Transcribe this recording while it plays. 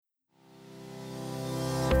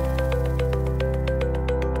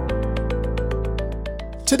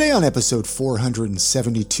Today on episode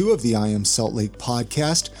 472 of the I Am Salt Lake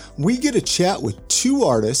podcast, we get a chat with two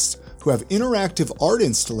artists who have interactive art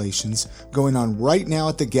installations going on right now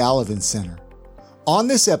at the Gallivan Center. On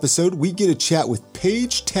this episode, we get a chat with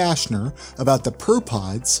Paige Tashner about the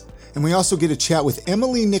Purrpods, and we also get a chat with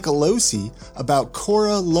Emily Nicolosi about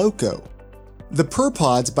Cora Loco. The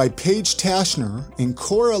Purrpods by Paige Tashner and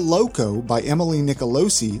Cora Loco by Emily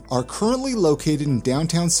Nicolosi are currently located in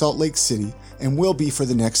downtown Salt Lake City and will be for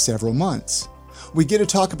the next several months. We get to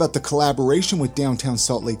talk about the collaboration with downtown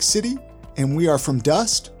Salt Lake City, and We Are From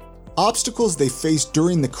Dust, obstacles they faced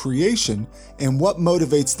during the creation, and what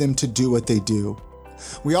motivates them to do what they do.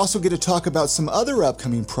 We also get to talk about some other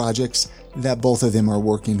upcoming projects that both of them are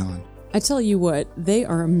working on. I tell you what, they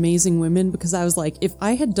are amazing women, because I was like, if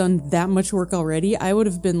I had done that much work already, I would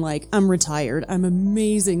have been like, I'm retired. I'm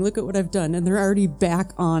amazing. Look at what I've done. And they're already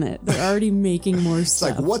back on it. They're already making more stuff.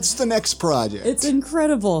 It's like, what's the next project? It's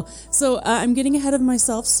incredible. So I'm getting ahead of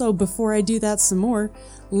myself. So before I do that some more,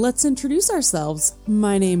 let's introduce ourselves.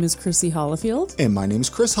 My name is Chrissy Hollifield. And my name is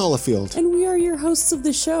Chris Hollifield. And we are your hosts of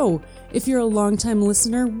the show. If you're a longtime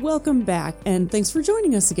listener, welcome back, and thanks for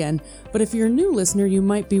joining us again. But if you're a new listener, you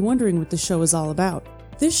might be wondering what the show is all about.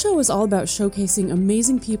 This show is all about showcasing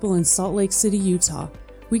amazing people in Salt Lake City, Utah.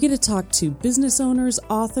 We get to talk to business owners,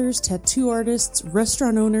 authors, tattoo artists,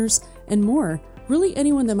 restaurant owners, and more. Really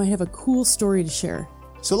anyone that might have a cool story to share.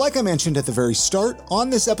 So like I mentioned at the very start, on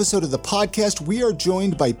this episode of the podcast, we are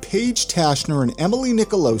joined by Paige Tashner and Emily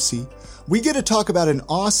Nicolosi. We get to talk about an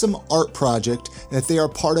awesome art project that they are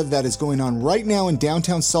part of that is going on right now in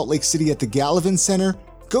downtown Salt Lake City at the Gallivan Center.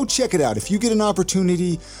 Go check it out. If you get an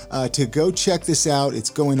opportunity to go check this out,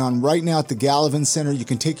 it's going on right now at the Gallivan Center. You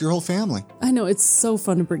can take your whole family. I know, it's so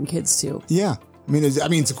fun to bring kids to. Yeah. I mean,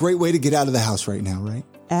 it's a great way to get out of the house right now, right?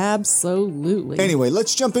 Absolutely. Anyway,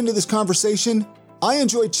 let's jump into this conversation. I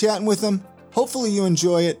enjoyed chatting with them. Hopefully you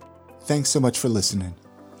enjoy it. Thanks so much for listening.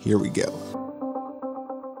 Here we go.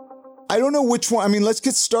 I don't know which one. I mean, let's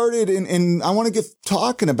get started. And I want to get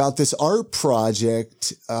talking about this art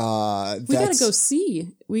project. We got to go see.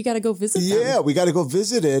 We got to go visit them. Yeah, we got to go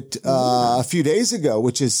visit it a few days ago,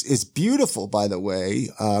 which is beautiful, by the way,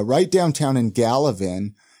 right downtown in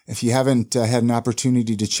Gallivan, if you haven't had an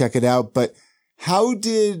opportunity to check it out. But how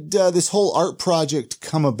did this whole art project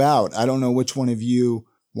come about? I don't know which one of you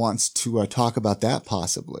wants to talk about that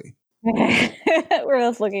possibly. We're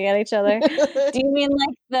both looking at each other. Do you mean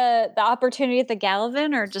like the opportunity at the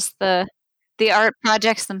Gallivan, or just the art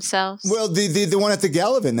projects themselves? Well, the one at the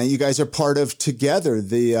Gallivan that you guys are part of together.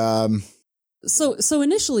 So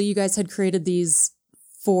initially you guys had created these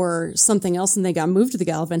for something else, and they got moved to the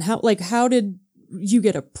Gallivan. How did you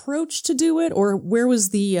get approached to do it, or where was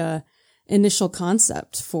the initial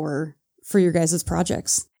concept for your guys'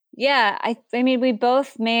 projects? Yeah, I mean, we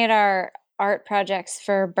both made our art projects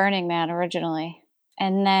for Burning Man originally.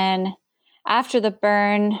 And then after the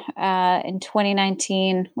burn in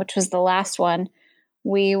 2019, which was the last one,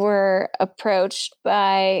 we were approached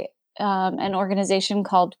by an organization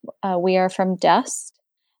called We Are From Dust.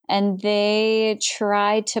 And they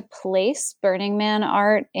tried to place Burning Man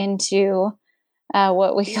art into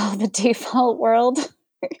what we call the default world.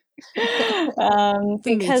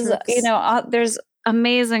 Because, there's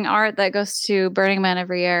amazing art that goes to Burning Man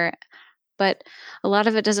every year, but a lot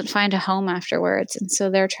of it doesn't find a home afterwards. And so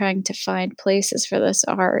they're trying to find places for this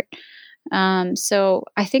art. So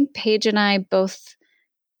I think Paige and I both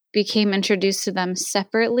became introduced to them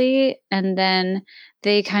separately, and then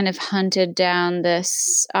they kind of hunted down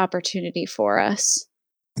this opportunity for us.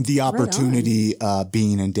 The opportunity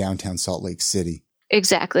being in downtown Salt Lake City.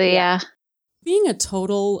 Exactly, yeah. Being a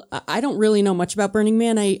total, I don't really know much about Burning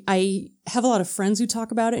Man. I have a lot of friends who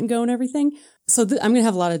talk about it and go and everything. So I'm going to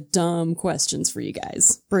have a lot of dumb questions for you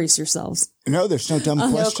guys. Brace yourselves. No, there's no dumb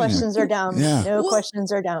question. No questions are dumb. Yeah. No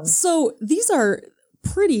questions are dumb. So these are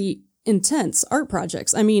pretty intense art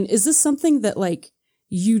projects. I mean, is this something that like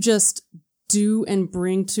you just do and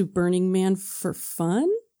bring to Burning Man for fun?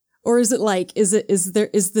 Or is it like, is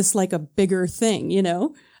this like a bigger thing, you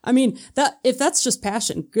know? I mean, if that's just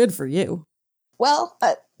passion, good for you. Well,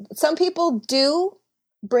 some people do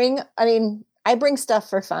I bring stuff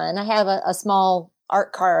for fun. I have a small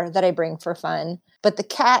art car that I bring for fun, but the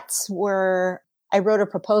cats I wrote a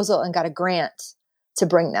proposal and got a grant to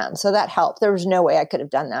bring them. So that helped. There was no way I could have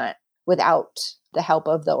done that without the help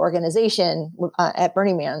of the organization at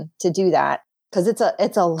Burning Man to do that. Cause it's a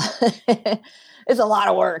it's a lot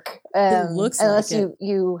of work. It looks unless like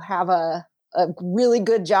you have a really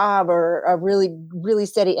good job or a really, really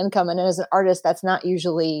steady income. And as an artist, that's not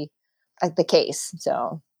usually the case.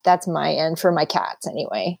 So that's my end for my cats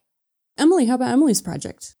anyway. Emily, how about Emily's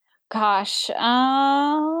project? Gosh,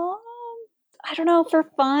 I don't know, for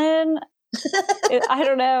fun. I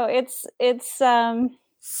don't know. It's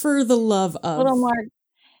For the love a of. little more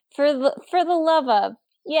for the love of.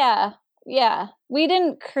 Yeah. We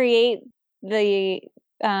didn't create the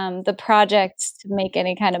project to make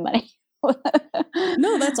any kind of money.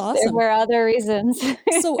 No, that's awesome. There were other reasons.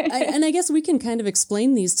 So, I guess we can kind of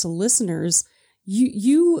explain these to listeners.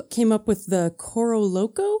 You came up with the Coro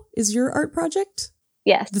Loco is your art project?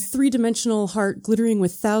 Yes. The 3-dimensional heart glittering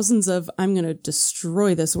with thousands of, I'm going to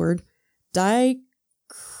destroy this word, dichroic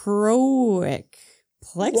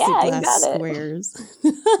plexiglass squares.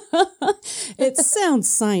 It sounds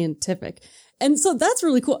scientific. And so that's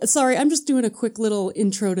really cool. Sorry, I'm just doing a quick little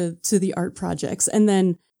intro to the art projects. And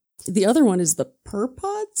then the other one is the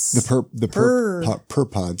Purpods? The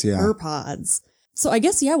Purpods, yeah. Purpods. So I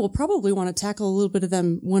guess, we'll probably want to tackle a little bit of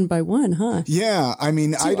them one by one, huh? Yeah, I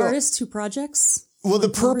mean, Two artists, 2 projects. Well, the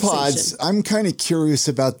Purpods, I'm kind of curious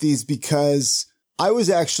about these because I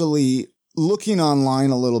was actually looking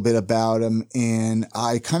online a little bit about them, and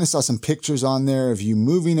I kind of saw some pictures on there of you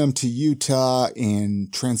moving them to Utah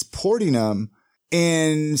and transporting them.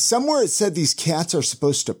 And somewhere it said these cats are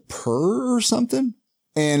supposed to purr or something.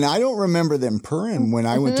 And I don't remember them purring when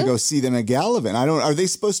I went to go see them at Galavin. Are they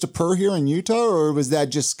supposed to purr here in Utah, or was that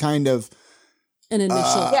just kind of an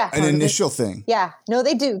initial thing? Yeah, no,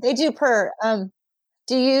 they do. They do purr.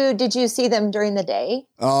 Did you see them during the day?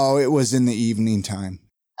 Oh, it was in the evening time.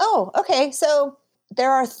 Oh, okay. So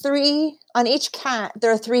there are 3 on each cat.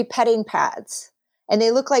 There are 3 petting pads, and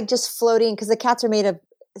they look like just floating because the cats are made of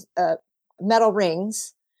metal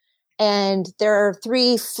rings. And there are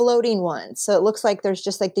 3 floating ones. So it looks like there's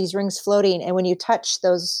just like these rings floating. And when you touch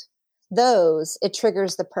those, it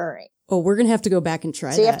triggers the purring. Oh, we're going to have to go back and try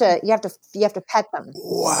so that. you have to pet them.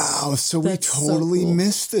 Wow. So That's we totally so cool.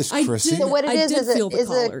 missed this, Chrissy. So what it is it's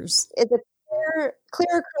a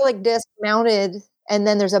clear acrylic disc mounted, and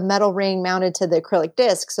then there's a metal ring mounted to the acrylic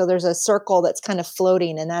disc. So there's a circle that's kind of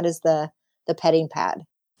floating, and that is the petting pad.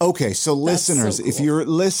 Okay, so listeners, so cool. If you're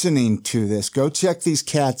listening to this, go check these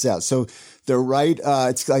cats out. So they're right,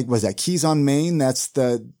 it's like, was that Keys on Main? That's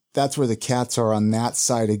where the cats are on that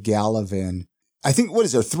side of Galavin. I think, what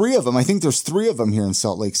is there, 3 of them? I think there's 3 of them here in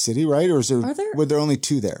Salt Lake City, right? Or were there only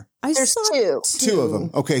 2 there? There's 2. 2 of them.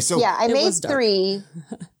 Okay, so. Yeah, I made 3,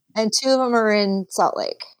 and 2 of them are in Salt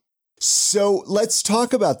Lake. So let's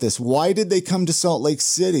talk about this. Why did they come to Salt Lake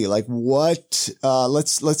City? Like what,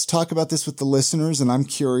 let's talk about this with the listeners. And I'm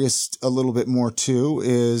curious a little bit more too,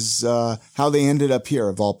 is, how they ended up here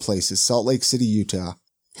of all places, Salt Lake City, Utah.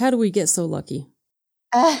 How do we get so lucky?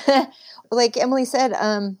 Like Emily said,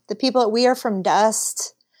 the people, we are from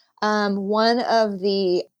Dust. One of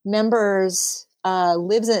the members,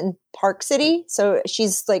 lives in Park City. So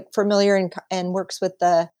she's like familiar and works with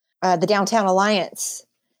the Downtown Alliance.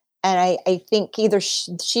 And I think either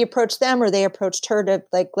she approached them or they approached her to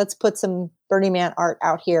like, let's put some Burning Man art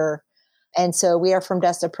out here. And so We Are From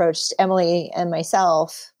Dust approached Emily and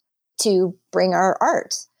myself to bring our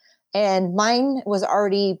art. And mine was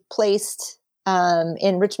already placed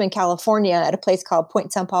in Richmond, California at a place called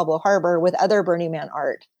Point San Pablo Harbor with other Burning Man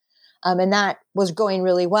art. And that was going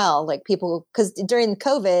really well. Like people, because during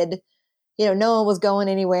COVID, no one was going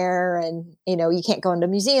anywhere and, you can't go into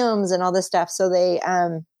museums and all this stuff. So they,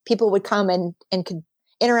 people would come and could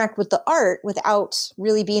interact with the art without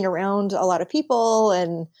really being around a lot of people.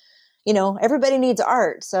 And, everybody needs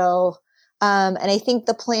art. So, and I think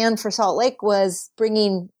the plan for Salt Lake was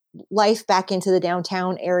bringing life back into the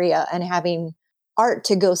downtown area and having art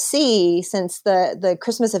to go see since the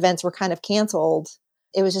Christmas events were kind of canceled.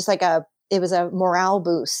 It was just like it was a morale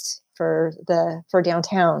boost for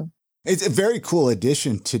downtown. It's a very cool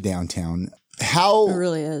addition to downtown. How it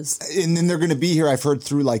really is. And then they're going to be here, I've heard,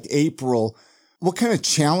 through like April. What kind of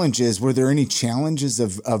challenges? Were there any challenges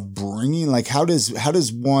of bringing? Like, how does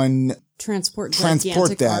one transport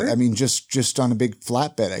that? Art? I mean, just on a big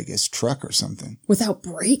flatbed, I guess, truck or something, without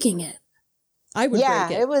breaking it. I would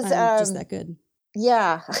break it. It was just that good.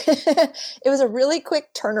 Yeah, it was a really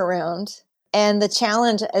quick turnaround. And the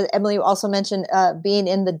challenge, as Emily also mentioned, being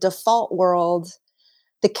in the default world,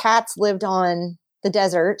 the cats lived on the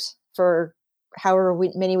desert for however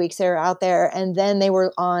many weeks they were out there. And then they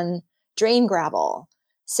were on drain gravel.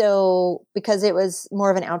 So because it was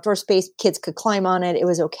more of an outdoor space, kids could climb on it. It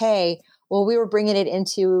was okay. Well, we were bringing it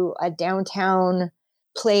into a downtown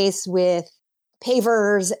place with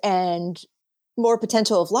pavers and more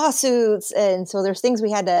potential of lawsuits. And so there's things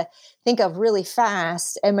we had to think of really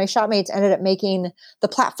fast. And my shopmates ended up making the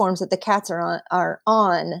platforms that the cats are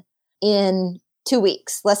on in 2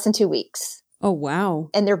 weeks, less than 2 weeks. Oh, wow.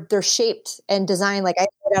 And they're shaped and designed like I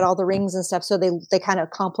put out all the rings and stuff. So they kind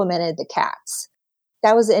of complemented the cats.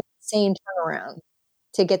 That was an insane turnaround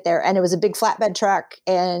to get there. And it was a big flatbed truck.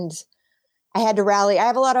 And I had to rally. I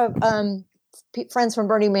have a lot of friends from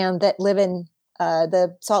Burning Man that live in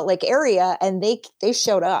the Salt Lake area, and they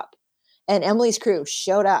showed up. And Emily's crew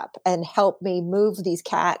showed up and helped me move these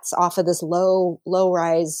cats off of this low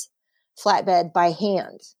rise flatbed by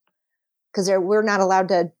hand, because we're not allowed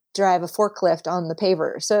to drive a forklift on the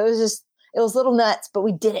paver. So it was a little nuts, but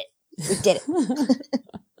we did it. We did it.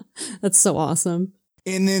 That's so awesome.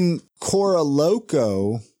 And then Cora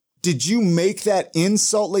Loco, did you make that in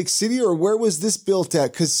Salt Lake City, or where was this built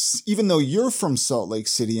at? Because even though you're from Salt Lake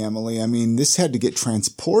City, Emily, I mean, this had to get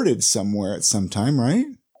transported somewhere at some time, right?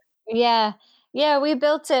 Yeah. Yeah, we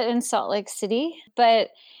built it in Salt Lake City, but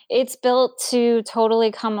it's built to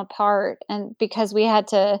totally come apart. And because we had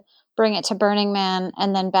to bring it to Burning Man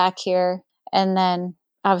and then back here. And then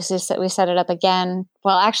obviously we set it up again.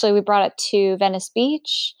 Well, actually we brought it to Venice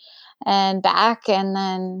Beach and back, and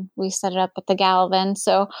then we set it up at the Gallivan.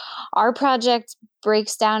 So our project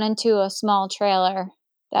breaks down into a small trailer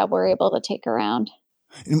that we're able to take around.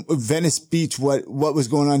 In Venice Beach, what was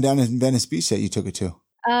going on down in Venice Beach that you took it to?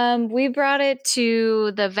 We brought it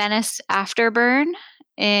to the Venice Afterburn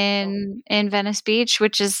in Venice Beach,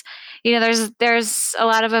 which is, there's a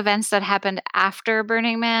lot of events that happened after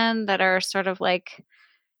Burning Man that are sort of like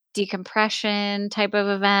decompression type of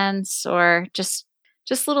events, or just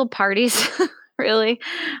little parties, really.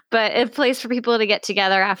 But a place for people to get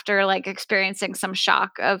together after like experiencing some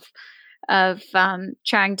shock of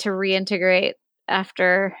trying to reintegrate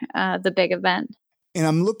after the big event. And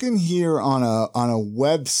I'm looking here on a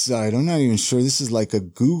website. I'm not even sure. This is like a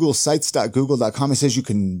Google, sites.google.com. It says you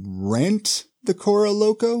can rent the Cora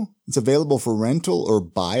Loco. It's available for rental or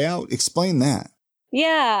buyout. Explain that.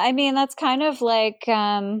 Yeah, I mean, that's kind of like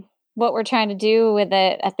what we're trying to do with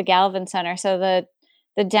it at the Gallivan Center. So the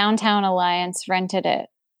Downtown Alliance rented it,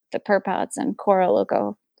 the Purpods and Cora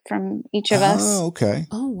Loco from each of us. Oh, okay.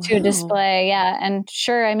 Oh, wow. To display. Yeah. And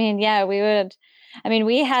sure, I mean, yeah, we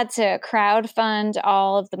had to crowdfund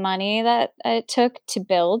all of the money that it took to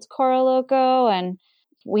build Cora Loco, and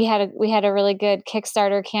we had a really good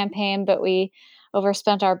Kickstarter campaign, but we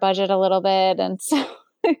overspent our budget a little bit, and so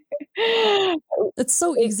it's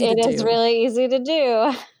so easy. It is really easy to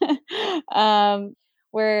do.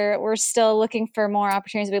 We're still looking for more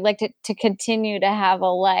opportunities. We'd like to continue to have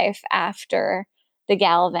a life after the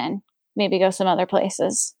Gallivan, maybe go some other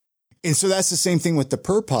places. And so that's the same thing with the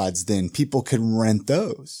Purpods then. People can rent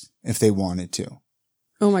those if they wanted to.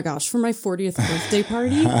 Oh my gosh, for my 40th birthday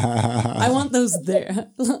party, I want those there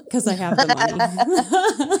because I have the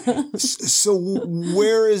money. So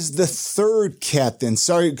where is the third cat then?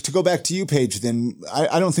 Sorry, to go back to you, Paige, then.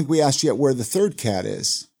 I don't think we asked yet where the third cat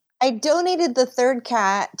is. I donated the third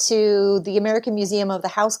cat to the American Museum of the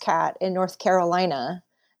House Cat in North Carolina.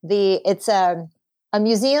 It's a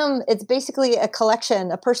museum. It's basically a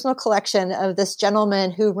personal collection of this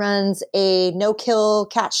gentleman who runs a no-kill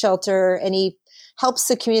cat shelter, and he helps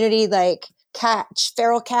the community like catch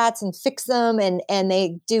feral cats and fix them, and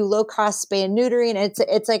they do low-cost spay and neutering.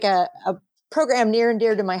 It's like a program near and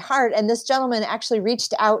dear to my heart. And this gentleman actually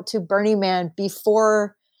reached out to Burning Man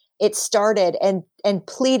before it started and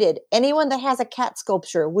pleaded, anyone that has a cat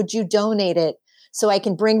sculpture, would you donate it so I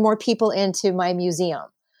can bring more people into my museum?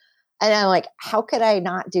 And I'm like, how could I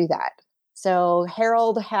not do that? So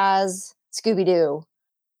Harold has Scooby-Doo.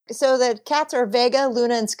 So the cats are Vega,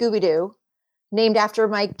 Luna, and Scooby-Doo, named after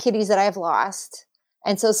my kitties that I've lost.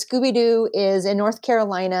 And so Scooby-Doo is in North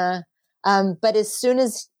Carolina. But as soon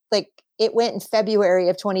as it went in February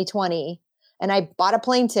of 2020, and I bought a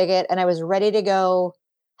plane ticket and I was ready to go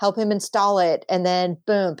help him install it. And then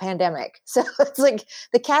boom, pandemic. So it's like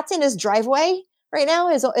the cat's in his driveway right now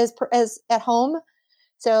is at home.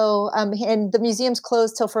 So, and the museum's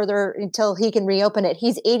closed until he can reopen it.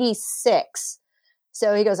 He's 86.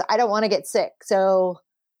 So he goes, I don't want to get sick. So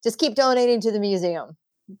just keep donating to the museum.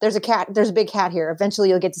 There's a big cat here. Eventually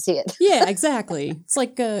you'll get to see it. Yeah, exactly. It's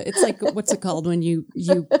like what's it called when you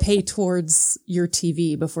pay towards your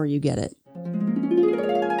TV before you get it.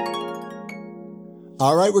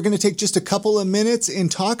 All right, we're going to take just a couple of minutes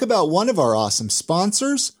and talk about one of our awesome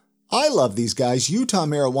sponsors. I love these guys,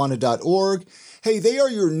 UtahMarijuana.org. Hey, they are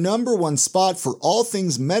your number one spot for all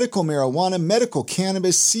things medical marijuana, medical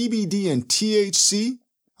cannabis, CBD, and THC.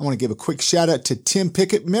 I want to give a quick shout out to Tim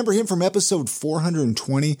Pickett. Remember him from episode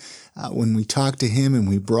 420 when we talked to him and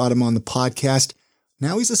we brought him on the podcast.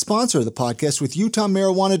 Now he's a sponsor of the podcast with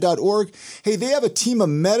UtahMarijuana.org. Hey, they have a team of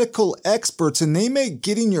medical experts and they make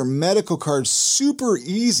getting your medical card super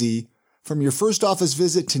easy from your first office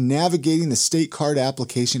visit to navigating the state card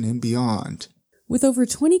application and beyond. With over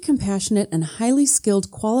 20 compassionate and highly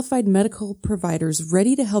skilled qualified medical providers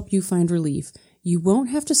ready to help you find relief, you won't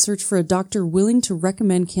have to search for a doctor willing to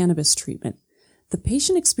recommend cannabis treatment. The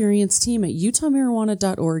patient experience team at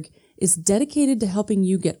utahmarijuana.org is dedicated to helping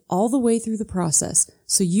you get all the way through the process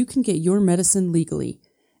so you can get your medicine legally.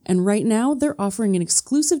 And right now, they're offering an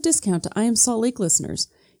exclusive discount to I Am Salt Lake listeners.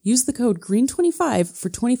 Use the code GREEN25 for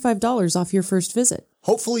 $25 off your first visit.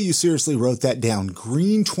 Hopefully you seriously wrote that down.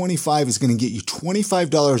 GREEN25 is going to get you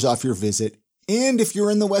 $25 off your visit. And if you're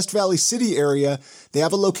in the West Valley City area, they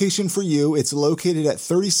have a location for you. It's located at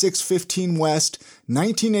 3615 West,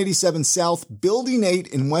 1987 South, Building 8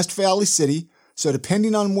 in West Valley City. So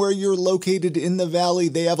depending on where you're located in the valley,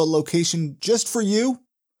 they have a location just for you.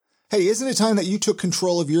 Hey, isn't it time that you took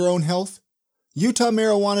control of your own health?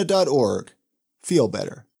 utahmarijuana.org. Feel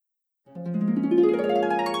better.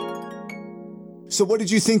 So what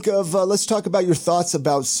did you think of, let's talk about your thoughts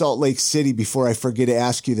about Salt Lake City before I forget to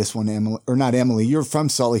ask you this one, Emily, or not Emily, you're from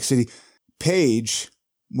Salt Lake City. Paige,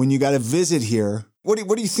 when you got a visit here, what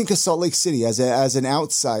do you think of Salt Lake City as an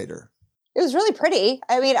outsider? It was really pretty.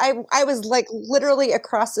 I mean, I was like literally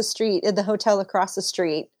across the street in the hotel across the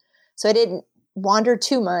street. So I didn't wander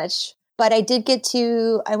too much, but I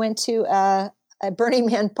went to a Burning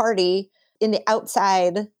Man party in the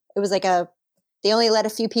outside. It was like they only let a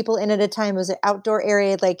few people in at a time. It was an outdoor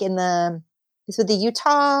area, like it's with the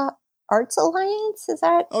Utah Arts Alliance. Is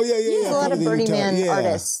that? Oh yeah. There's a lot of Burning Man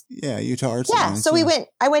artists. Yeah, Utah Arts Alliance. Yeah, so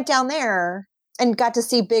I went down there and got to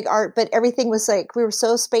see big art, but everything was like, we were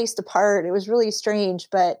so spaced apart. It was really strange,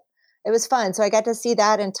 but it was fun. So I got to see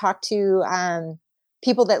that and talk to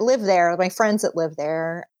people that live there, my friends that live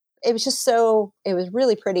there. It was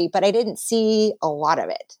really pretty, but I didn't see a lot of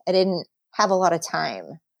it. I didn't have a lot of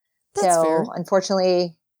time. That's fair.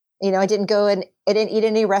 Unfortunately, I didn't go and I didn't eat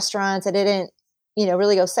any restaurants. I didn't,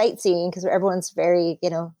 really go sightseeing because everyone's very,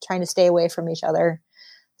 trying to stay away from each other.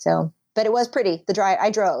 So, but it was pretty. I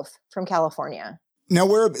drove from California. Now,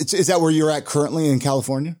 is that where you're at currently in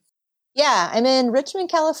California? Yeah, I'm in Richmond,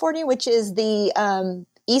 California, which is the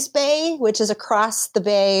East Bay, which is across the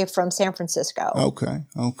bay from San Francisco. Okay.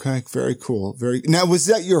 Very cool. Now, was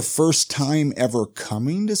that your first time ever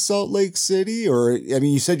coming to Salt Lake City? Or, I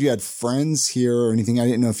mean, you said you had friends here or anything. I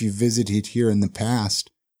didn't know if you visited here in the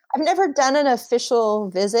past. I've never done an official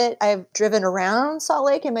visit. I've driven around Salt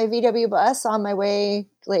Lake in my VW bus on my way,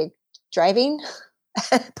 like driving,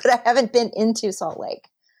 but I haven't been into Salt Lake.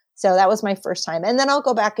 So that was my first time. And then I'll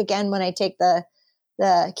go back again when I take the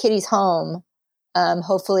kiddies home.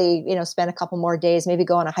 Hopefully, spend a couple more days, maybe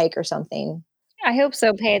go on a hike or something. I hope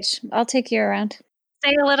so, Paige. I'll take you around.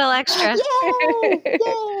 Stay a little extra.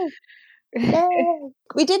 Yay!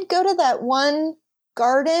 We did go to that one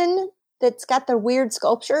garden that's got the weird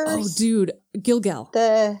sculptures. Oh, dude. Gilgal.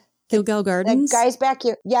 The Gilgal Gardens. The guy's back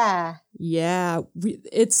here. Yeah. Yeah.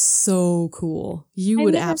 It's so cool. You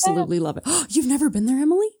would absolutely love it. You've never been there,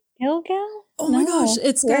 Emily? Gilgal? Oh my gosh.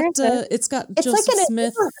 It's got Joseph like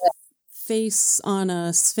Smith face on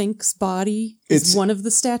a sphinx body. It's one of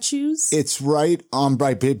the statues. It's right on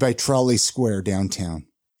by Trolley Square downtown.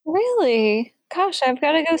 Really? Gosh, I've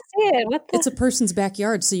got to go see it. It's a person's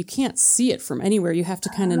backyard, so you can't see it from anywhere. You have to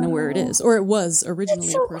kind of know where it is. Or it was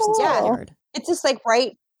originally a person's backyard. It's just like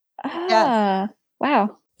right. Yeah.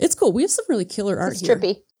 Wow. It's cool. We have some really killer art here. It's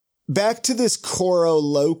trippy. Back to this Coro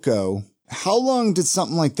Loco. How long did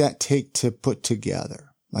something like that take to put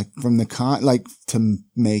together? Like from the to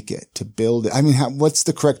make it, to build it. I mean, what's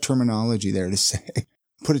the correct terminology there to say?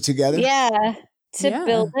 Put it together? Yeah. To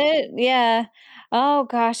build it. Yeah. Oh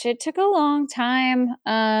gosh, it took a long time.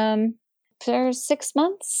 For 6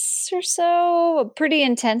 months or so, pretty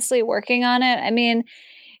intensely working on it. I mean,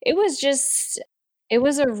 it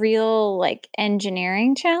was a real like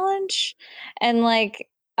engineering challenge. And like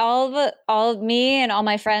all of me and all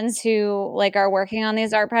my friends who like are working on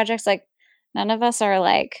these art projects, like none of us are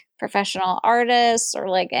like professional artists or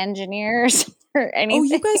like engineers or anything. Oh,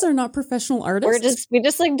 you guys are not professional artists? We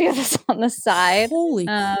just like do this on the side. Holy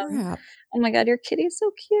crap. Oh my God, your kitty's so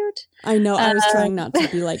cute. I know. I was trying not to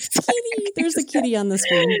be like, kitty, there's a kitty on the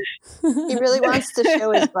screen. He really wants to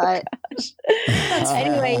show his butt.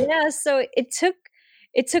 Anyway, yeah, so it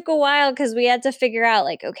took a while because we had to figure out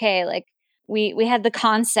like, okay, like we had the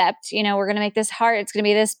concept, we're going to make this heart. It's going to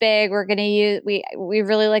be this big. We're going to use, we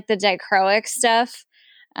really like the dichroic stuff.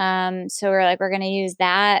 So we're like, we're going to use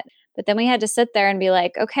that. But then we had to sit there and be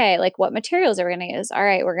like, okay, like what materials are we going to use? All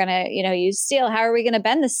right, we're going to, use steel. How are we going to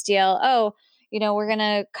bend the steel? Oh, we're going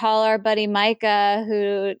to call our buddy Micah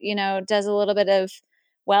who, does a little bit of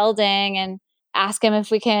welding. And ask him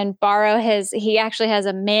if we can borrow he actually has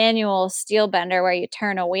a manual steel bender where you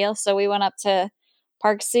turn a wheel. So we went up to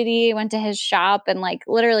Park City, went to his shop, and like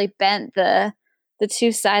literally bent the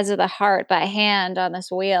two sides of the heart by hand on this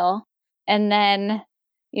wheel. And then,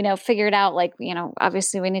 figured out like,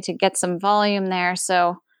 obviously we need to get some volume there.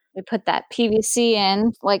 So we put that PVC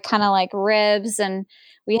in, like kind of like ribs, and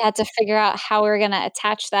we had to figure out how we were going to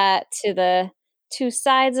attach that to the two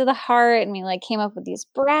sides of the heart. And we like came up with these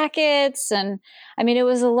brackets. And I mean, it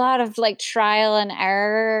was a lot of like trial and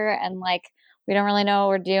error, and like, we don't really know what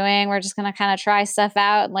we're doing. We're just going to kind of try stuff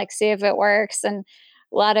out and like see if it works. And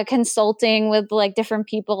a lot of consulting with like different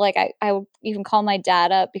people. Like I even call my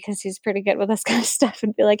dad up because he's pretty good with this kind of stuff,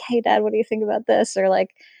 and be like, hey dad, what do you think about this? Or like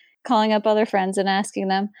calling up other friends and asking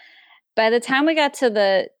them. By the time we got to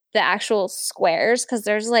the actual squares, because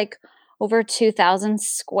there's like over 2,000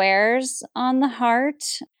 squares on the heart,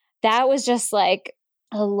 that was just like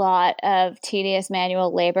a lot of tedious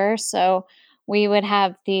manual labor. So we would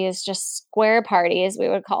have these just square parties, we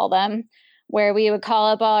would call them, where we would call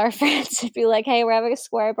up all our friends and be like, hey, we're having a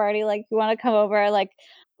square party. Like, you want to come over? Like,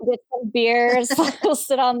 get some beers. We'll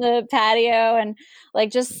sit on the patio and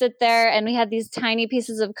like just sit there. And we had these tiny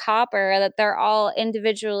pieces of copper that they're all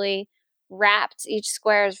individually wrapped. Each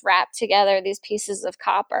square is wrapped together, these pieces of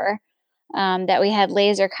copper that we had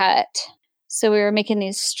laser cut. So we were making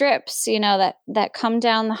these strips, that come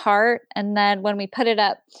down the heart. And then when we put it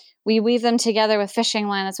up, we weave them together with fishing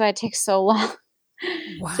line. That's why it takes so long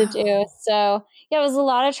to do. So yeah, it was a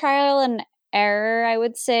lot of trial and error, I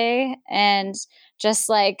would say. And just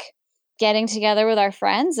like getting together with our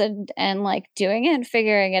friends and like doing it and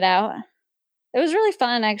figuring it out. It was really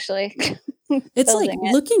fun, actually. It's like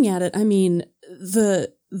looking at it. I mean,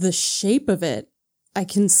 the shape of it, I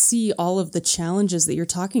can see all of the challenges that you're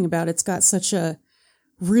talking about. It's got such a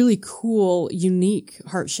really cool, unique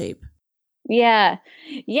heart shape. Yeah.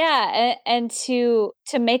 Yeah. And to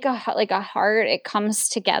make a heart, it comes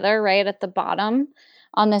together right at the bottom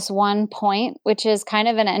on this one point, which is kind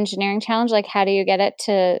of an engineering challenge. Like, how do you get it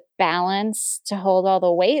to balance, to hold all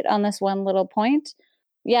the weight on this one little point?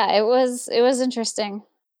 Yeah, it was interesting.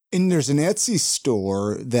 And there's an Etsy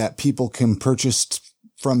store that people can purchase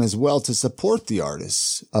from as well to support the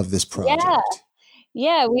artists of this project.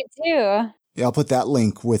 Yeah, we do. Yeah, I'll put that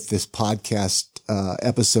link with this podcast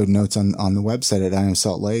episode notes on the website at I Am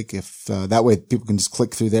Salt Lake. If that way people can just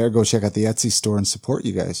click through there, go check out the Etsy store and support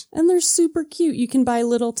you guys. And they're super cute. You can buy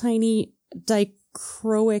little tiny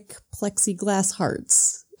dichroic plexiglass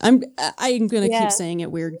hearts. I'm going to keep saying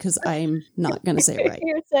it weird because I'm not going to say it right.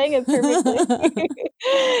 You're saying it perfectly.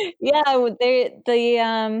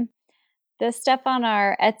 Yeah, the stuff on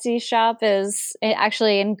our Etsy shop is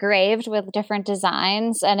actually engraved with different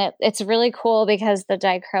designs, and it's really cool because the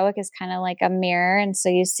dichroic is kind of like a mirror, and so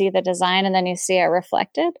you see the design and then you see it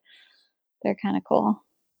reflected. They're kind of cool.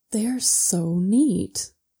 They're so neat.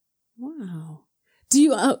 Wow. Do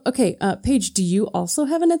you Paige, do you also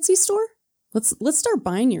have an Etsy store? Let's start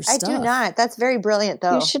buying your stuff. I do not. That's very brilliant,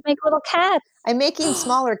 though. You should make little cats. I'm making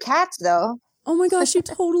smaller cats, though. Oh my gosh, you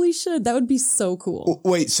totally should. That would be so cool.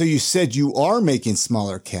 Wait, so you said you are making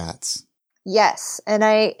smaller cats? Yes. And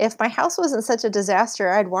if my house wasn't such a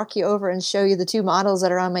disaster, I'd walk you over and show you the two models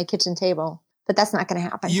that are on my kitchen table. But that's not going to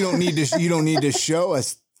happen. You don't need to show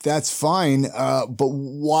us. That's fine. But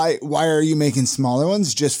why are you making smaller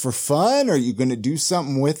ones? Just for fun? Are you going to do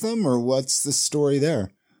something with them, or what's the story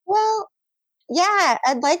there? Well, yeah,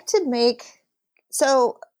 I'd like to make.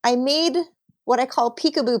 So I made what I call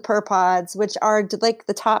peekaboo purpods, which are like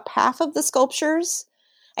the top half of the sculptures.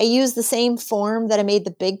 I used the same form that I made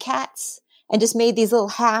the big cats and just made these little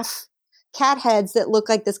half cat heads that look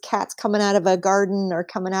like this cat's coming out of a garden or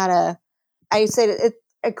coming out of, I said it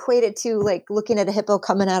equated to like looking at a hippo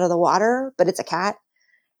coming out of the water, but it's a cat.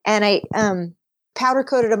 And I powder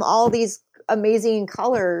coated them all these amazing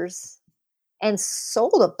colors and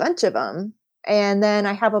sold a bunch of them. And then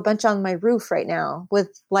I have a bunch on my roof right now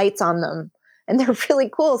with lights on them. And they're really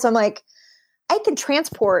cool. So I'm like, I can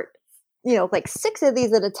transport, like 6 of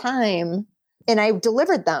these at a time. And I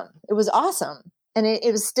delivered them. It was awesome. And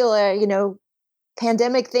it was still a,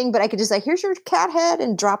 pandemic thing, but I could just like, here's your cat head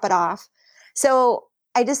and drop it off. So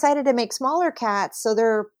I decided to make smaller cats. So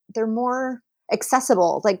they're more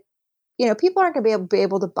accessible. Like, people aren't going to be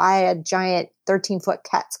able to buy a giant 13-foot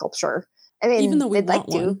cat sculpture. I mean, even though they'd like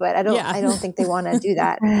to, but I don't think they want to do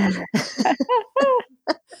that.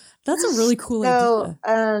 That's a really cool idea.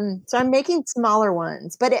 So I'm making smaller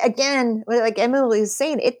ones, but again, like Emily was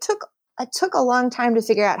saying, it took a long time to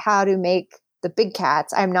figure out how to make the big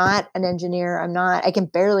cats. I'm not an engineer. I can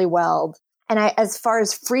barely weld. And as far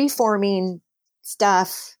as free forming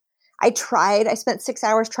stuff, I spent 6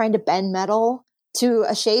 hours trying to bend metal to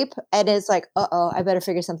a shape, and it's like, I better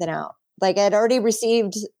figure something out. Like, I had already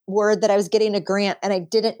received word that I was getting a grant, and I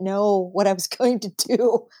didn't know what I was going to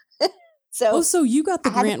do. So you got the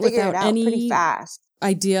grant without any pretty fast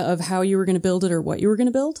idea of how you were going to build it or what you were going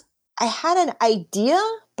to build? I had an idea,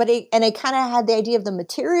 and I kind of had the idea of the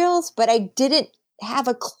materials, but I didn't have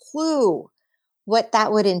a clue what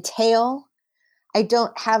that would entail. I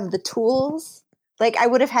don't have the tools. Like, I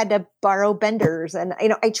would have had to borrow benders, and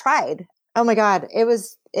I tried. Oh my God, it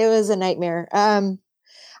was a nightmare.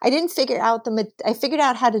 I didn't figure out I figured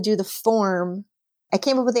out how to do the form. I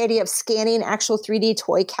came up with the idea of scanning actual 3D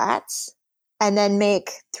toy cats and then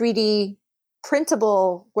make 3D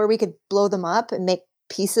printable where we could blow them up and make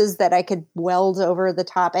pieces that I could weld over the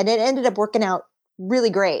top. And it ended up working out really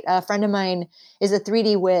great. A friend of mine is a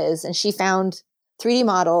 3D whiz, and she found 3D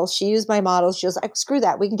models. She used my models. She was like, screw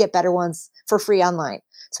that. We can get better ones for free online.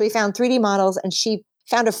 So we found 3D models, and she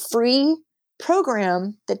found a free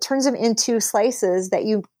program that turns them into slices that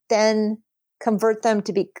you then convert them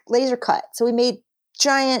to be laser cut. So we made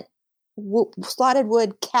giant slotted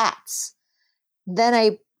wood cats. Then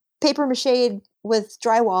I paper mache'd with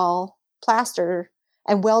drywall plaster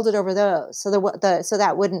and welded over those so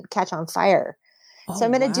that wouldn't catch on fire. Oh, so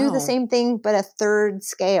I'm going to do the same thing, but a third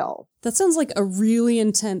scale. That sounds like a really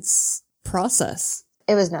intense process.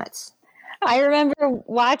 It was nuts. I remember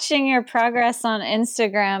watching your progress on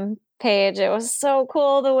Instagram page. It was so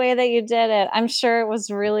cool the way that you did it. I'm sure it was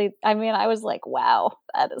really, I was like, wow,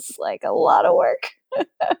 that is like a lot of work.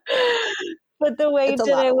 But the way you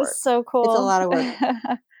did it was so cool. It's a lot of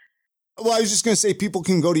work. Well, I was just going to say, people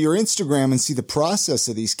can go to your Instagram and see the process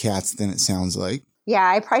of these cats, then it sounds like. Yeah,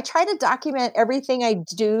 I try to document everything I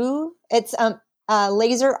do. It's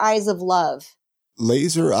Laser Eyes of Love.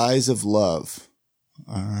 Laser Eyes of Love.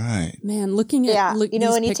 All right. Man, looking at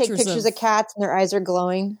when you take pictures of cats and their eyes are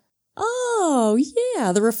glowing. Oh,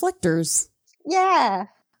 yeah, the reflectors. Yeah.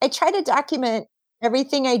 I try to document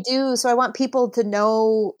everything I do, so I want people to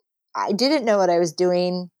know I didn't know what I was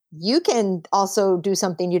doing. You can also do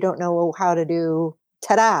something you don't know how to do.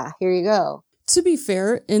 Ta-da, here you go. To be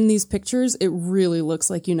fair, in these pictures, it really looks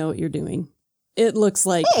like you know what you're doing. It looks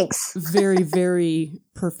like very, very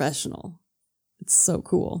professional. It's so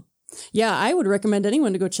cool. Yeah, I would recommend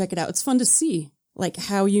anyone to go check it out. It's fun to see, like,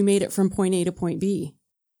 how you made it from point A to point B.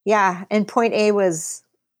 Yeah, and point A was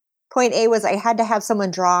I had to have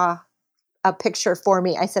someone draw a picture for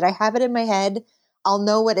me. I said, I have it in my head. I'll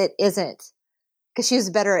know what it isn't. Because she was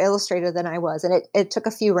a better illustrator than I was. And it took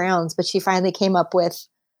a few rounds, but she finally came up with,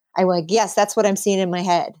 I went, yes, that's what I'm seeing in my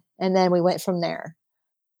head. And then we went from there.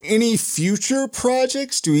 Any future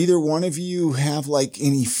projects? Do either one of you have like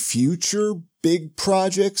any future big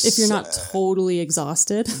projects? If you're not totally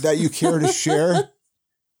exhausted. That you care to share?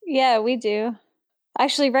 Yeah, we do.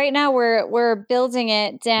 Actually, right now we're building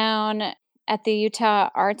it down at the Utah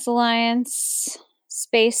Arts Alliance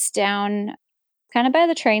space down kind of by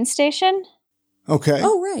the train station. Okay.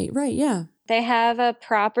 Oh, right, yeah. They have a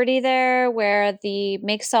property there where the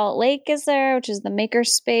Make Salt Lake is there, which is the maker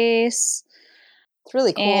space. It's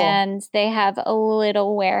really cool. And they have a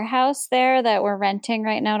little warehouse there that we're renting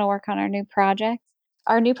right now to work on our new project.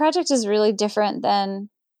 Our new project is really different than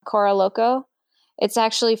Cora Loco. It's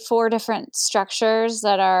actually 4 different structures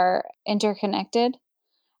that are interconnected.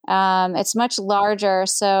 It's much larger.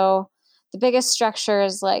 So the biggest structure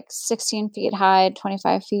is like 16 feet high,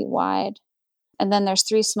 25 feet wide. And then there's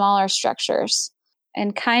 3 smaller structures.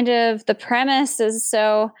 And kind of the premise is,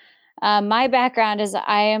 so my background is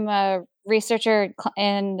I am a researcher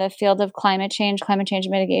in the field of climate change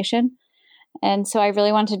mitigation. And so I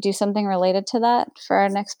really wanted to do something related to that for our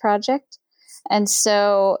next project. And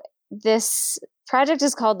so this project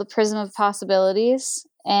is called the Prism of Possibilities.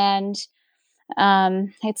 And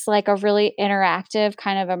it's like a really interactive,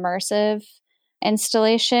 kind of immersive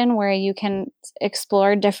installation where you can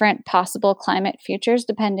explore different possible climate futures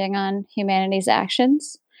depending on humanity's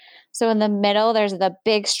actions. So in the middle, there's the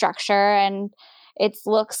big structure, and it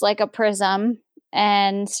looks like a prism,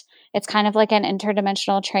 and it's kind of like an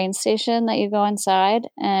interdimensional train station that you go inside,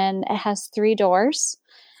 and it has 3 doors,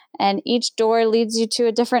 and each door leads you to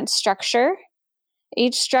a different structure.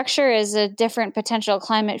 Each structure is a different potential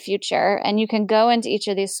climate future, and you can go into each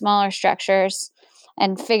of these smaller structures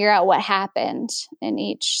and figure out what happened in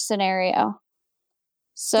each scenario.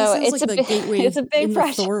 So it's like a big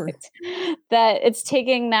project that it's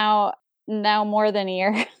taking now more than a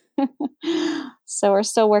year. So we're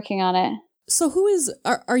still working on it. So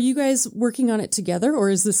are you guys working on it together, or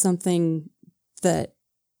is this something that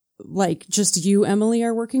like just you, Emily,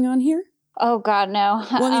 are working on here? Oh God, no.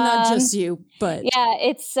 Well, I mean, not just you, but yeah,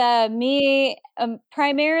 it's me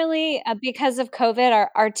primarily because of COVID.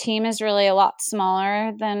 Our team is really a lot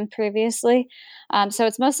smaller than previously, so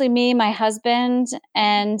it's mostly me, my husband,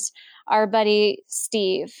 and our buddy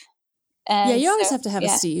Steve. And yeah, you always have to have a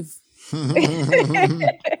Steve.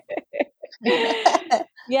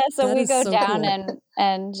 Yeah, so That we is go so down cool.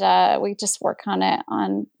 and we just work on it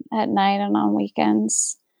at night and on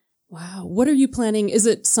weekends. Wow. What are you planning? Is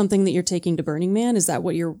it something that you're taking to Burning Man? Is that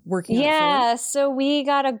what you're working on? Yeah, so we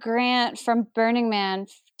got a grant from Burning Man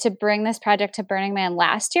to bring this project to Burning Man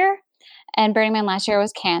last year, and Burning Man last year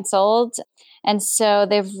was canceled. And so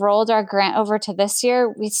they've rolled our grant over to this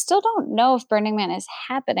year. We still don't know if Burning Man is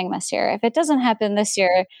happening this year. If it doesn't happen this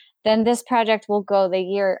year, then this project will go the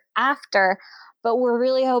year after. But we're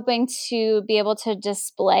really hoping to be able to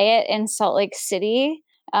display it in Salt Lake City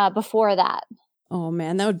before that. Oh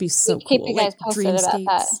man, that would be so cool. Keep you guys posted about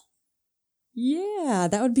that. Yeah,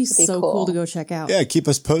 that would be so cool to go check out. Yeah, keep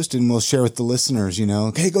us posted and we'll share with the listeners,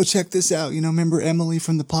 hey, go check this out. Remember Emily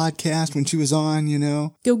from the podcast when she was on,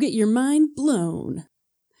 Go get your mind blown.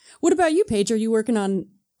 What about you, Paige? Are you working on,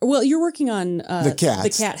 well, you're working on the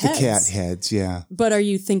cats, the cat heads. The cat heads, yeah. But are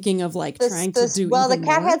you thinking of trying to do well, even the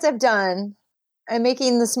cat more? heads I've done. I'm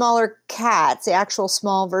making the smaller cats, the actual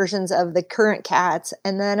small versions of the current cats.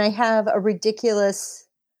 And then I have a really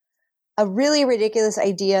ridiculous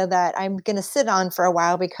idea that I'm going to sit on for a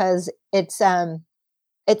while because it'd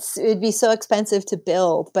be so expensive to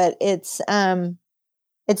build, but it's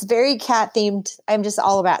very cat themed. I'm just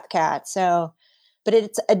all about cats. So, but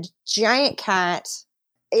it's a giant cat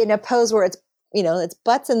in a pose where its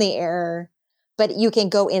butt's in the air, but you can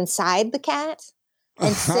go inside the cat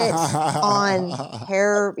and sit on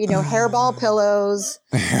hairball pillows,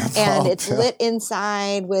 and it's lit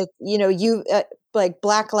inside with, like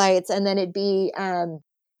black lights, and then it'd be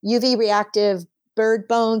UV reactive bird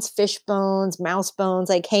bones, fish bones, mouse bones,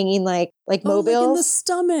 like hanging like mobiles. Like in the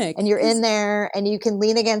stomach. And you're in there and you can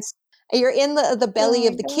lean against, you're in the belly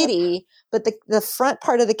of the kitty, but the front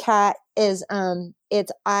part of the cat is,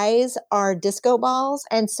 its eyes are disco balls,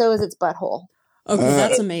 and so is its butthole. Okay,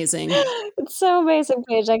 that's amazing. It's so amazing,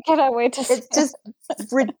 Paige. I cannot wait to see it. It's just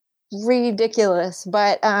ridiculous.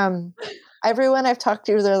 But everyone I've talked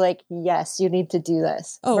to, they're like, yes, you need to do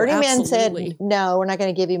this. Oh, Burning Man absolutely. said, no, we're not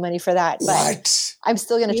going to give you money for that. But What? I'm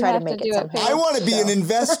still going to try to have make to it do it, somehow. I want to be an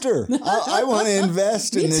investor. I want to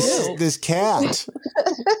invest in this cat.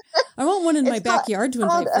 I want one in my backyard to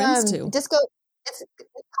invite friends to. Disco. It's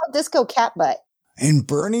called Disco Cat Butt. And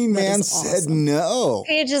Burning That Man is said awesome. no.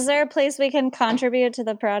 Paige, is there a place we can contribute to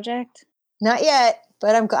the project? Not yet,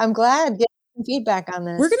 but I'm glad getting some feedback on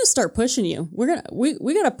this. We're going to start pushing you. We got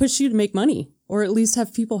to push you to make money, or at least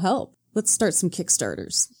have people help. Let's start some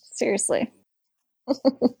Kickstarters. Seriously.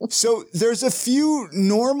 So there's a few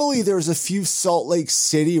Salt Lake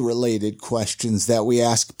City related questions that we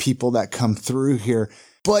ask people that come through here.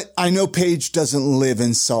 But I know Paige doesn't live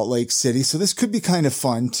in Salt Lake City, so this could be kind of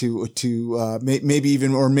fun to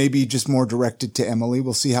maybe just more directed to Emily.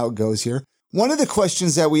 We'll see how it goes here. One of the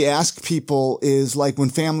questions that we ask people is like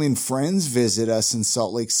when family and friends visit us in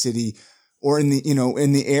Salt Lake City or in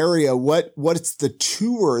the area, what's the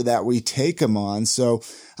tour that we take them on? So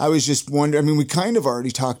I was just wondering, we kind of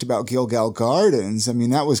already talked about Gilgal Gardens.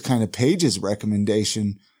 That was kind of Paige's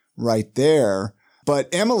recommendation right there.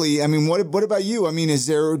 But Emily, what about you?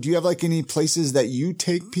 Do you have like any places that you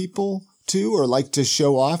take people to or like to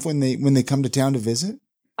show off when they come to town to visit?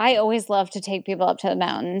 I always love to take people up to the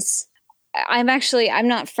mountains. I'm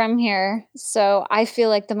not from here, so I feel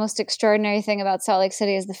like the most extraordinary thing about Salt Lake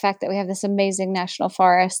City is the fact that we have this amazing national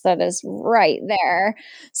forest that is right there.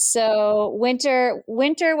 So winter,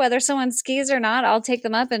 whether someone skis or not, I'll take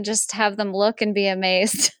them up and just have them look and be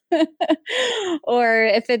amazed. Or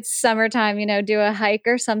if it's summertime, do a hike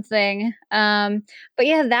or something. But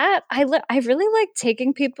yeah, I really like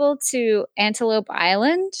taking people to Antelope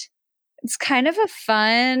Island. It's kind of a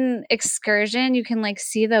fun excursion. You can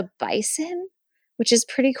see the bison, which is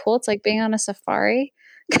pretty cool. It's like being on a safari.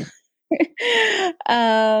 Maybe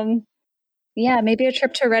a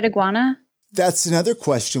trip to Red Iguana. That's another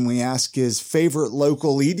question we ask is favorite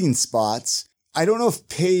local eating spots. I don't know if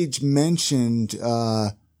Paige mentioned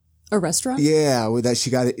a restaurant? Yeah, that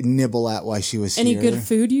she got to nibble at while she was Any here. good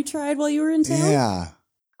food you tried while you were in town? Yeah.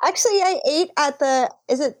 Actually, I ate at the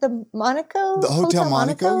Monaco? The Hotel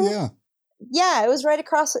Monaco? Yeah. Yeah, it's right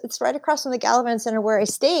across from the Gallivan Center where I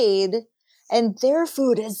stayed, and their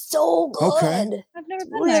food is so good. Okay. I've never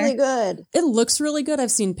been really there. good. It looks really good. I've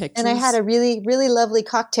seen pictures. And I had a really, really lovely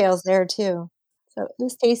cocktails there too. So it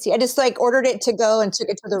was tasty. I just ordered it to go and took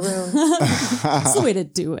it to the room. That's the way to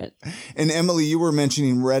do it. And Emily, you were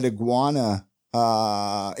mentioning Red Iguana.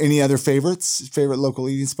 Any other favorite local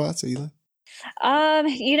eating spots that you like?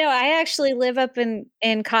 I actually live up in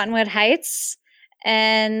Cottonwood Heights,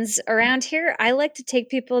 and around here, I like to take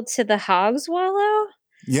people to the Hogs Wallow.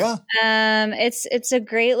 Yeah. It's a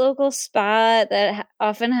great local spot that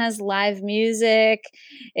often has live music.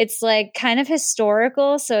 It's kind of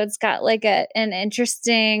historical, so it's got an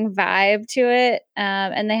interesting vibe to it.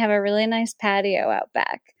 And they have a really nice patio out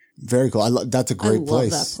back. Very cool. That's a great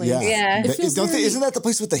place. That place. Yeah. Isn't that the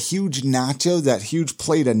place with the huge nachos, that huge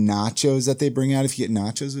plate of nachos that they bring out if you get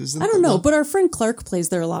nachos? I don't know, but our friend Clark plays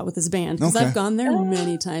there a lot with his band because I've gone there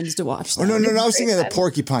many times to watch them. Oh, no. I was thinking of the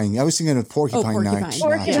Porcupine. I was thinking of Porcupine night.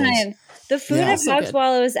 Porcupine. The food at Hogs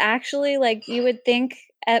Wallow is actually you would think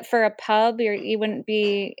for a pub you wouldn't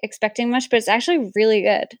be expecting much, but it's actually really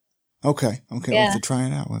good. Okay. Yeah. We'll have to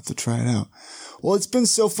try it out. Well, it's been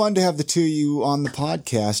so fun to have the two of you on the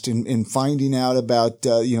podcast and finding out about,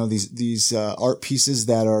 these art pieces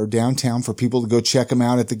that are downtown for people to go check them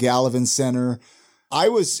out at the Gallivan Center. I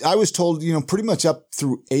was told, pretty much up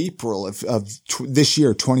through April of this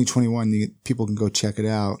year, 2021, people can go check it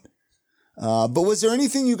out. But was there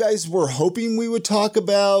anything you guys were hoping we would talk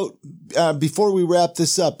about, before we wrap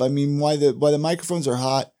this up? I mean, while the microphones are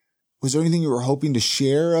hot, was there anything you were hoping to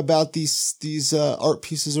share about these art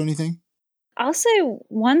pieces or anything? I'll say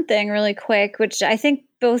one thing really quick, which I think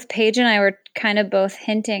both Paige and I were kind of both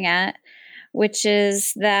hinting at, which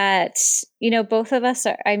is that, both of us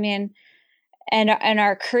and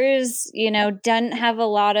our crews, doesn't have a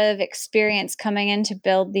lot of experience coming in to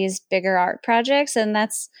build these bigger art projects. And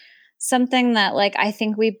that's something that I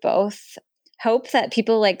think we both hope that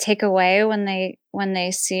people take away when they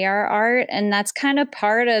see our art. And that's kind of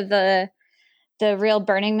part of the real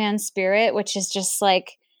Burning Man spirit, which is just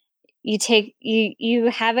you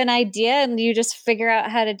have an idea and you just figure out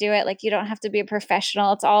how to do it. You don't have to be a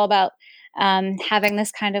professional. It's all about having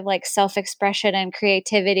this kind of self-expression and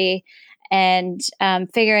creativity and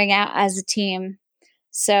figuring out as a team.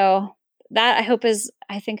 So that I hope is,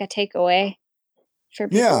 I think, a takeaway for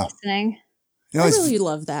people listening. I really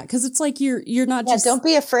love that because it's you're not just. Don't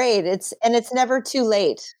be afraid. It's never too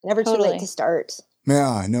late. Never too late to start.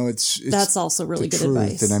 Yeah, no, it's that's also really good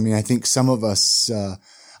advice. And I mean, I think some of us.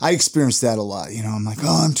 I experienced that a lot. I'm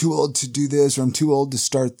I'm too old to do this, or I'm too old to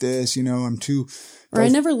start this. I'm too. Or I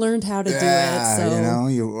never learned how to do it. So.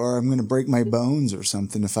 Or I'm going to break my bones or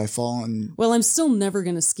something if I fall. Well, I'm still never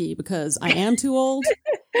going to ski because I am too old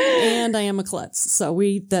and I am a klutz. So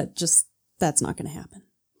that's not going to happen.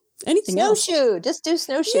 Anything else? Snowshoe. Just do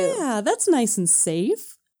snowshoe. Yeah, that's nice and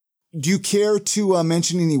safe. Do you care to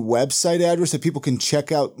mention any website address that people can check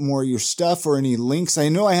out more of your stuff or any links? I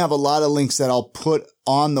know I have a lot of links that I'll put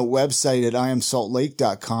on the website at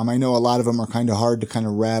iamsaltlake.com. I know a lot of them are kind of hard to kind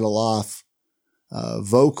of rattle off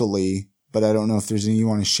vocally, but I don't know if there's any you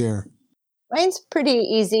want to share. Mine's pretty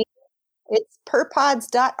easy. It's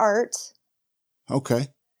perpods.art. Okay.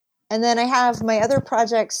 And then I have my other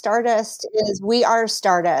project, Stardust, is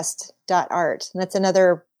wearestardust.art. And that's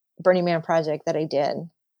another Burning Man project that I did.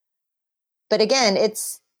 But again,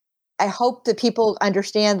 I hope that people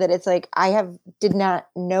understand that it's did not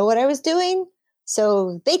know what I was doing.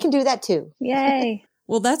 So they can do that too. Yay.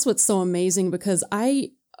 Well, that's what's so amazing because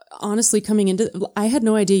I honestly I had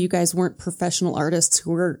no idea you guys weren't professional artists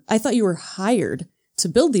I thought you were hired to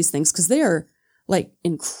build these things because they are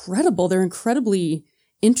incredible. They're incredibly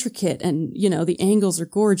intricate and, the angles are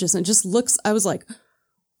gorgeous and it just looks, I was like,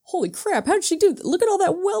 holy crap, how did she do that? Look at all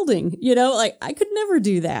that welding, I could never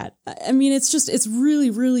do that. I mean, it's really,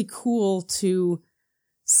 really cool to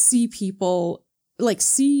see people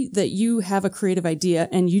see that you have a creative idea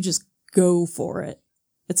and you just go for it.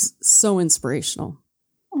 It's so inspirational.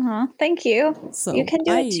 Thank you. So you can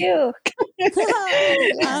do it too.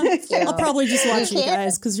 I'll probably just watch you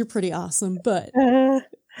guys because you're pretty awesome, but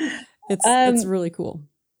it's really cool.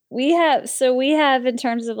 We have in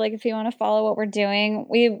terms of if you want to follow what we're doing,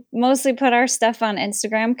 we mostly put our stuff on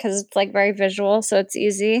Instagram because it's very visual, so it's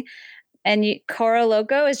easy. And Coro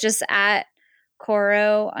Loco is just at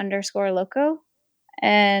Coro_Loco.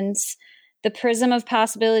 And the Prism of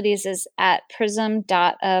Possibilities is at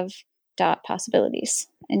prism.of.possibilities.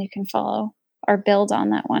 And you can follow our build on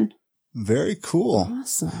that one. Very cool.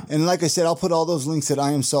 Awesome. And like I said, I'll put all those links at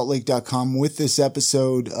iamsaltlake.com with this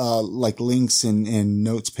episode, links and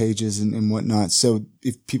notes pages and whatnot. So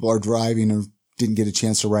if people are driving or didn't get a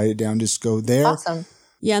chance to write it down, just go there. Awesome.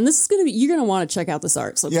 Yeah, and this is you're going to want to check out this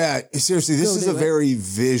art. So yeah, seriously, this is a very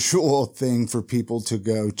visual thing for people to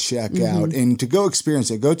go check out and to go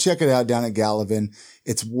experience it. Go check it out down at Gallivan.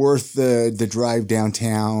 It's worth the drive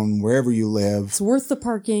downtown, wherever you live. It's worth the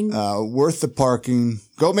parking. Worth the parking.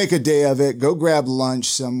 Go make a day of it. Go grab lunch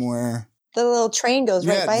somewhere. The little train goes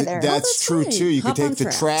right by there. That's true, right. too. You Hop could on take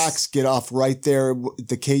the tracks, get off right there.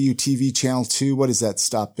 The KUTV Channel 2. What does that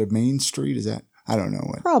stop? The Main Street? Is that? I don't know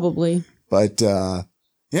what. Probably. But,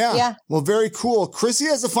 yeah. Well, very cool. Chrissy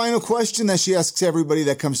has a final question that she asks everybody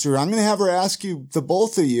that comes through. I'm going to have her ask you, the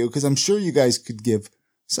both of you, because I'm sure you guys could give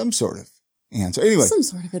some sort of answer. Anyway. Some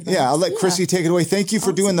sort of advice. Yeah, I'll let Chrissy take it away. Thank you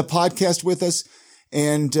for doing the podcast with us.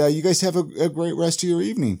 And you guys have a great rest of your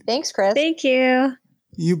evening. Thanks, Chris. Thank you.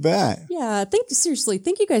 You bet. Yeah, seriously,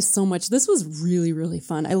 thank you guys so much. This was really, really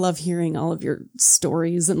fun. I love hearing all of your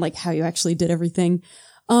stories and like how you actually did everything.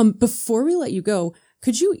 Before we let you go,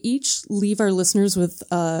 could you each leave our listeners with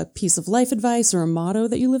a piece of life advice or a motto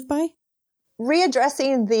that you live by?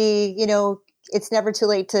 Readdressing it's never too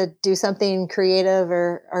late to do something creative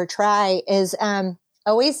or try is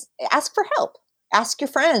always ask for help. Ask your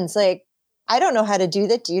friends. Like, I don't know how to do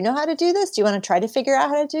that. Do you know how to do this? Do you want to try to figure out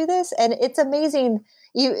how to do this? And it's amazing.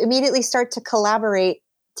 You immediately start to collaborate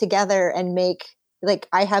together and make, like,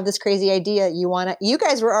 I have this crazy idea. You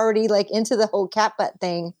guys were already like into the whole cat butt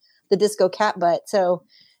thing, the disco cat butt. So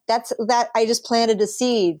that I just planted a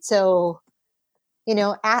seed. So,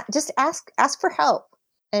 just ask for help.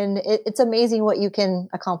 And it's amazing what you can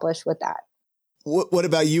accomplish with that. What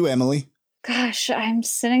about you, Emily? Gosh, I'm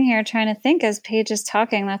sitting here trying to think as Paige is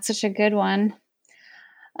talking. That's such a good one.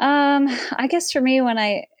 I guess for me, when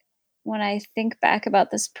I think back about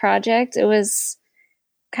this project, it was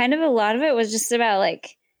kind of a lot of it was just about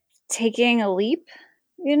like taking a leap,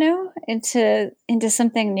 into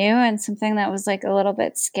something new and something that was like a little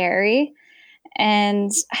bit scary. And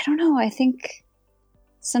I don't know, I think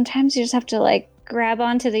sometimes you just have to like grab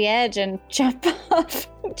onto the edge and jump off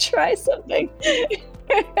and try something.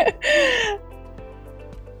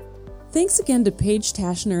 Thanks again to Paige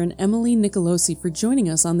Tashner and Emily Nicolosi for joining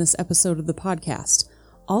us on this episode of the podcast.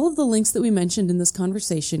 All of the links that we mentioned in this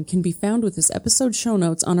conversation can be found with this episode show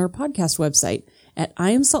notes on our podcast website at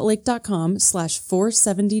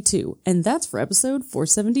iamsaltlake.com/472. And that's for episode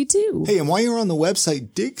 472. Hey, and while you're on the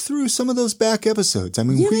website, dig through some of those back episodes. I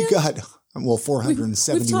mean, we got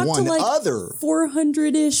 471 we've talked to like other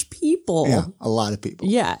 400-ish people. Yeah, a lot of people.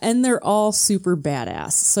 Yeah, and they're all super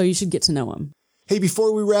badass, so you should get to know them. Hey,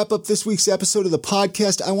 before we wrap up this week's episode of the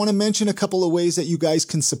podcast, I want to mention a couple of ways that you guys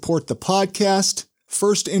can support the podcast.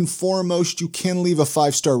 First and foremost, you can leave a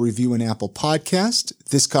 5-star review in Apple Podcast.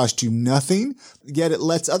 This costs you nothing, yet it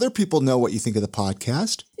lets other people know what you think of the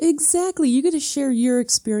podcast. Exactly. You get to share your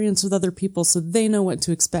experience with other people so they know what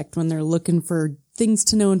to expect when they're looking for things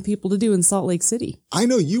to know and people to do in Salt Lake City. I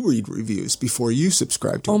know you read reviews before you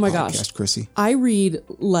subscribe to a podcast, Chrissy. I read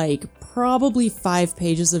like probably 5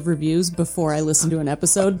 pages of reviews before I listen to an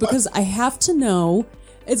episode because I have to know.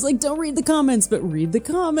 It's like, don't read the comments, but read the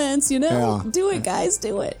comments, Yeah. Do it, guys,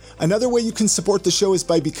 do it. Another way you can support the show is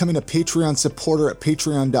by becoming a Patreon supporter at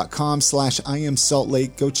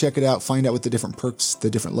patreon.com/IamSaltLake. Go check it out. Find out what the different perks,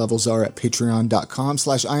 the different levels are at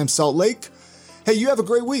patreon.com/IamSaltLake. Hey, you have a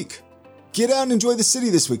great week. Get out and enjoy the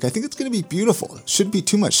city this week. I think it's going to be beautiful. Shouldn't be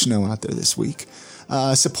too much snow out there this week.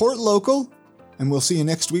 Support local, and we'll see you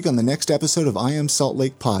next week on the next episode of I Am Salt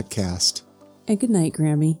Lake Podcast. And good night,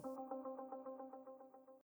 Grammy.